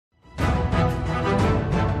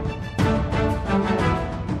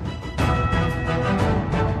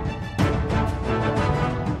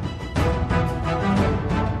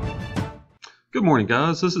Good morning,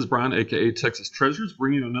 guys. This is Brian, aka Texas Treasures,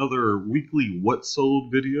 bringing you another weekly What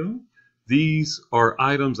Sold video. These are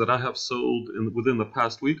items that I have sold within the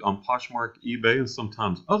past week on Poshmark, eBay, and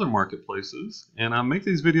sometimes other marketplaces. And I make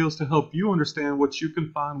these videos to help you understand what you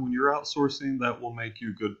can find when you're outsourcing that will make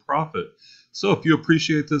you good profit. So if you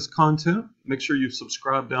appreciate this content, make sure you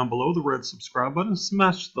subscribe down below the red subscribe button,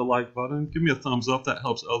 smash the like button, give me a thumbs up. That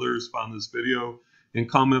helps others find this video, and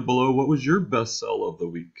comment below what was your best sell of the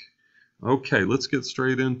week. Okay, let's get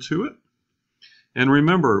straight into it. And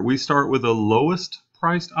remember, we start with the lowest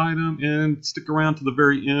priced item and stick around to the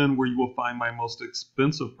very end where you will find my most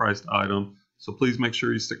expensive priced item. So please make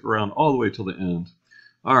sure you stick around all the way till the end.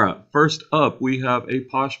 All right, first up, we have a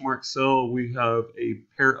Poshmark sale. We have a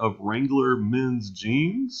pair of Wrangler men's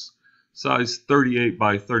jeans, size 38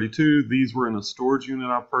 by 32. These were in a storage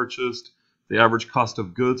unit I purchased. The average cost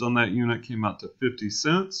of goods on that unit came out to 50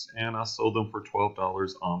 cents, and I sold them for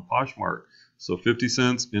 $12 on Poshmark. So 50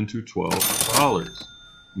 cents into $12.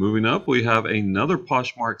 Moving up, we have another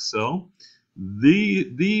Poshmark sale.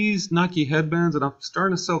 These Nike headbands, and I'm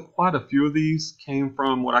starting to sell quite a few of these, came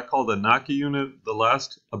from what I call the Nike unit, the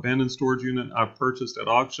last abandoned storage unit I purchased at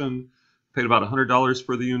auction. Paid about $100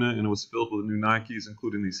 for the unit, and it was filled with new Nikes,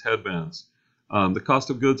 including these headbands. The cost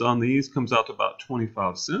of goods on these comes out to about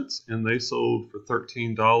 25 cents, and they sold for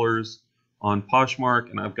 $13 on Poshmark,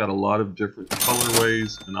 and I've got a lot of different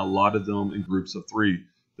colorways and a lot of them in groups of 3.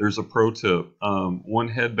 There's a pro tip. One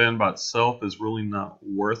headband by itself is really not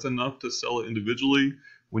worth enough to sell it individually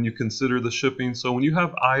when you consider the shipping. So when you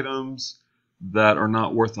have items that are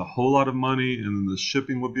not worth a whole lot of money and the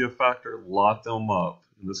shipping would be a factor, lot them up.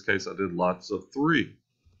 In this case, I did lots of 3.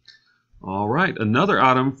 All right, another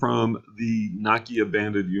item from the Nike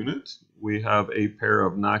abandoned unit. We have a pair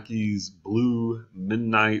of Nike's blue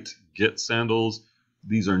Midnight Get sandals.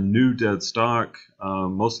 These are new dead stock.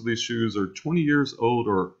 Most of these shoes are 20 years old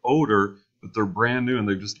or older, but they're brand new and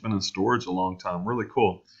they've just been in storage a long time. Really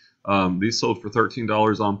cool. These sold for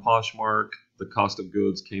 $13 on Poshmark. The cost of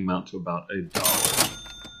goods came out to about $1.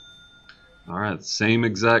 All right, same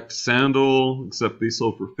exact sandal, except these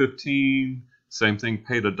sold for $15. Same thing,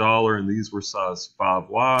 paid $1, and these were size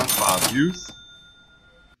 5Y, 5 youth.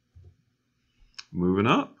 Moving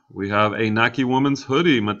up, we have a Nike women's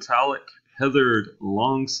hoodie, metallic heathered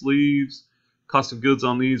long sleeves. Cost of goods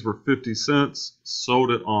on these were 50 cents.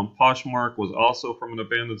 Sold it on Poshmark, was also from an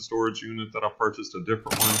abandoned storage unit that I purchased, a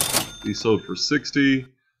different one. These sold for 60.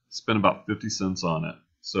 Spent about 50 cents on it.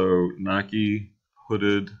 So Nike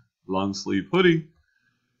hooded long sleeve hoodie.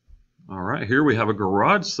 All right, here we have a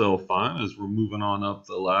garage sale find as we're moving on up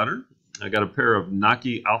the ladder. I got a pair of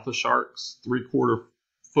Nike Alpha Sharks 3/4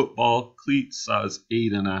 football cleats, size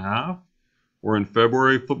 8.5. We're in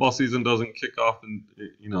February. Football season doesn't kick off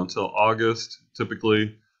until August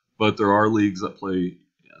typically, but there are leagues that play.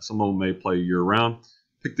 Some of them may play year round.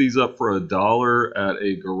 Picked these up for $1 at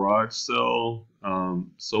a garage sale.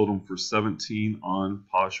 Sold them for $17 on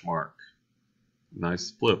Poshmark. Nice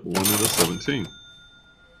flip, 1 to the 17.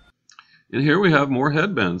 And here we have more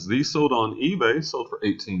headbands. These sold on eBay, sold for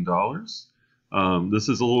 $18. This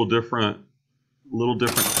is a little different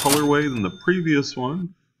colorway than the previous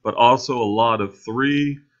one, but also a lot of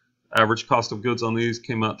 3. Average cost of goods on these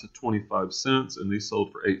came out to 25 cents, and these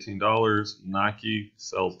sold for $18. Nike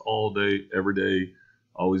sells all day, every day.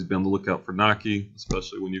 Always be on the lookout for Nike,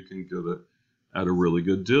 especially when you can get it at a really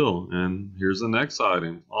good deal. And here's the next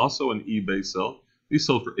item, also an eBay sale. These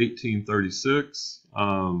sold for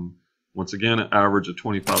 $18.36. Once again, an average of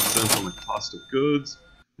 25 cents on the cost of goods.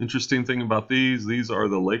 Interesting thing about these are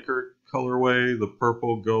the Laker colorway, the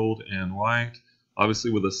purple, gold, and white.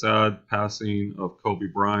 Obviously with the sad passing of Kobe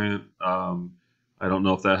Bryant, I don't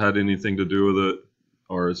know if that had anything to do with it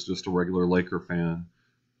or it's just a regular Laker fan.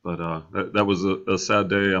 But that was a sad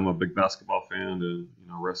day. I'm a big basketball fan, and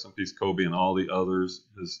rest in peace Kobe and all the others,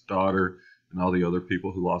 his daughter, and all the other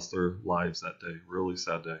people who lost their lives that day. Really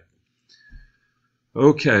sad day.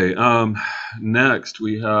 Okay, next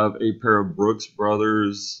we have a pair of Brooks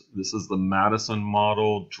Brothers. This is the Madison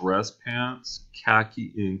model dress pants,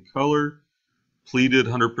 khaki in color, pleated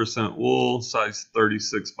 100% wool, size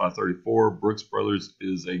 36 by 34. Brooks Brothers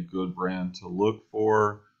is a good brand to look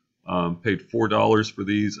for. Paid $4 for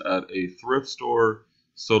these at a thrift store.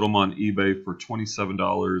 Sold them on eBay for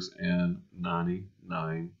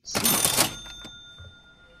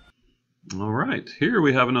 $27.99. All right, here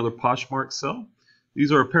we have another Poshmark sale.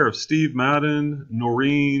 These are a pair of Steve Madden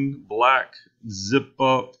Noreen black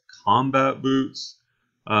zip-up combat boots.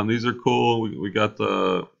 These are cool. We got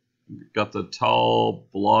the tall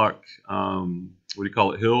block. What do you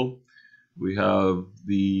call it? Heel. We have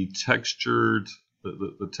the textured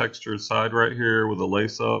the textured side right here with the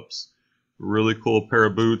lace-ups. Really cool pair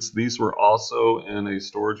of boots. These were also in a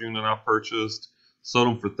storage unit I purchased. Sold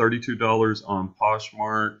them for $32 on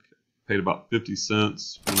Poshmark. Paid about 50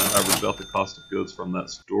 cents when I averaged out the cost of goods from that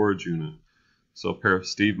storage unit. So a pair of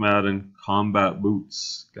Steve Madden combat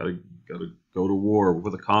boots. Gotta go to war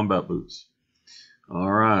with the combat boots.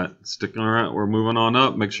 All right, sticking around. We're moving on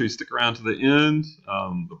up. Make sure you stick around to the end.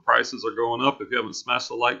 The prices are going up. If you haven't smashed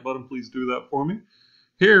the like button, please do that for me.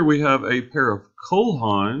 Here we have a pair of Cole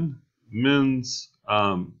Haan men's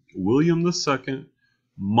William II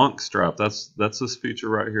monk strap. That's this feature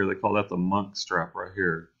right here. They call that the monk strap right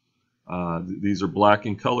here. These are black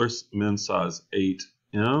in color, men's size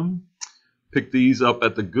 8M. Picked these up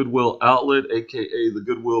at the Goodwill outlet, aka the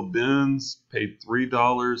Goodwill bins. Paid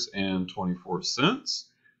 $3.24,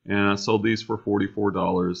 and I sold these for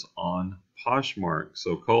 $44 on Poshmark.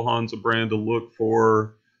 So Cole Haan's a brand to look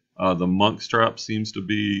for. The monk strap seems to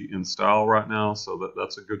be in style right now, so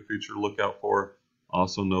that's a good feature to look out for.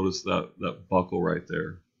 Also notice that buckle right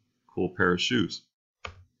there. Cool pair of shoes.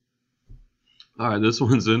 All right, this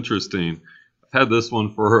one's interesting. I've had this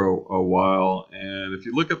one for a while, and if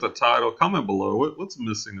you look at the title, comment below. What's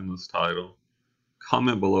missing in this title?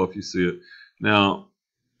 Comment below if you see it. Now,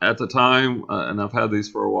 at the time, and I've had these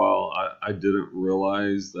for a while, I didn't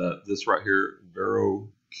realize that this right here, Vero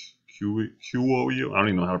Cuoio, I don't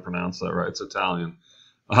even know how to pronounce that right. It's Italian.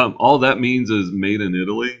 All that means is made in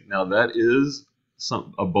Italy. Now, that is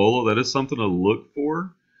a bolo. That is something to look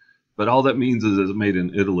for. But all that means is it's made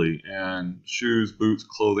in Italy, and shoes, boots,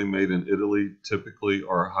 clothing made in Italy typically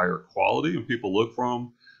are higher quality, and people look for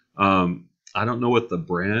them. I don't know what the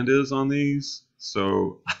brand is on these,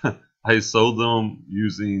 so I sold them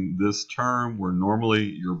using this term where normally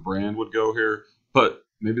your brand would go here, but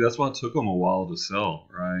maybe that's why it took them a while to sell,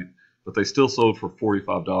 right? But they still sold for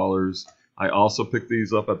 $45. I also picked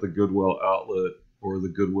these up at the Goodwill outlet or the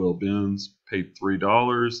Goodwill bins, paid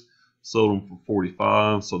 $3. Sold them for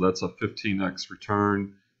 $45, so that's a 15x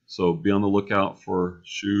return. So be on the lookout for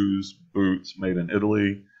shoes, boots made in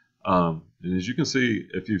Italy. And as you can see,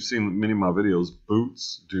 if you've seen many of my videos,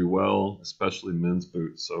 boots do well, especially men's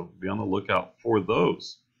boots. So be on the lookout for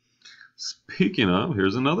those. Speaking of,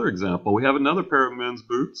 here's another example. We have another pair of men's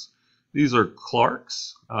boots. These are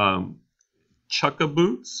Clark's Chukka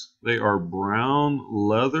boots. They are brown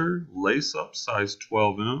leather, lace-up, size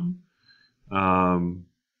 12M.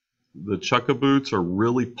 The Chukka boots are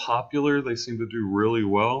really popular. They seem to do really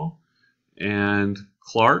well. And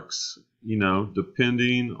Clark's, you know,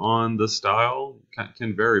 depending on the style,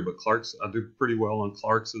 can vary. But Clark's, I do pretty well on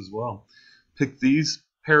Clark's as well. Picked these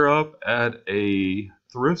pair up at a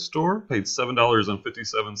thrift store. Paid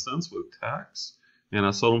 $7.57 with tax. And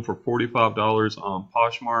I sold them for $45 on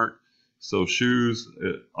Poshmark. So shoes,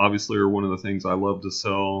 obviously, are one of the things I love to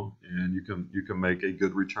sell, and you can make a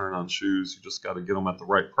good return on shoes. You just got to get them at the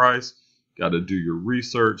right price. Got to do your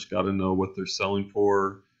research. Got to know what they're selling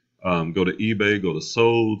for. Go to eBay, go to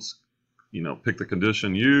Solds, you know, pick the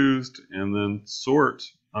condition used, and then sort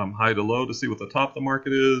high to low to see what the top of the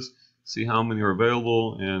market is, see how many are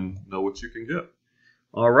available, and know what you can get.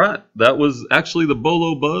 All right, that was actually the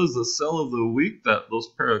Bolo Buzz, the sell of the week. Those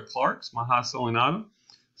pair of Clark's, my high selling item.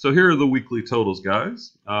 So here are the weekly totals,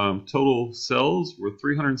 guys. Total sales were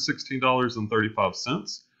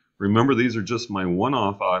 $316.35. Remember, these are just my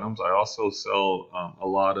one-off items. I also sell a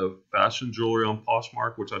lot of fashion jewelry on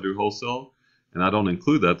Poshmark, which I do wholesale, and I don't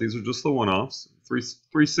include that. These are just the one-offs.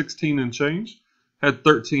 $316 and change. Had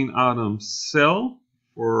 13 items sell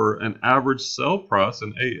for an average sell price,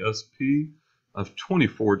 an ASP of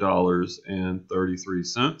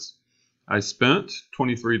 $24.33. I spent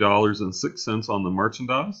 $23.06 on the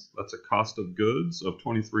merchandise. That's a cost of goods of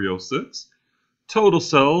 $23.06. Total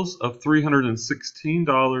sales of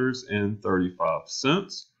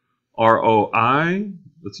 $316.35. ROI,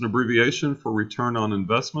 that's an abbreviation for return on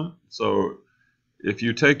investment. So if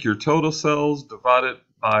you take your total sales, divide it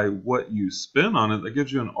by what you spend on it, that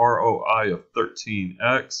gives you an ROI of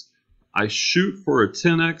 13x. I shoot for a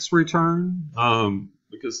 10x return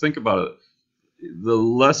because think about it. The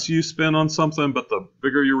less you spend on something, but the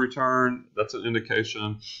bigger your return, that's an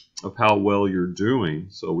indication of how well you're doing.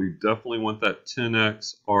 So we definitely want that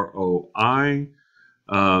 10x ROI.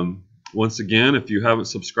 Once again, if you haven't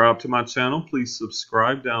subscribed to my channel, please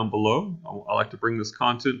subscribe down below. I like to bring this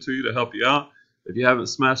content to you to help you out. If you haven't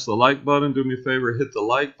smashed the like button, do me a favor, hit the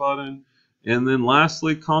like button. And then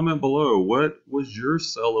lastly, comment below, what was your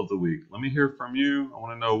sell of the week? Let me hear from you. I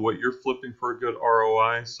want to know what you're flipping for a good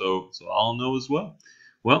ROI, so I'll know as well.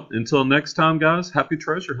 Well, until next time, guys, happy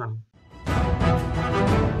treasure hunting.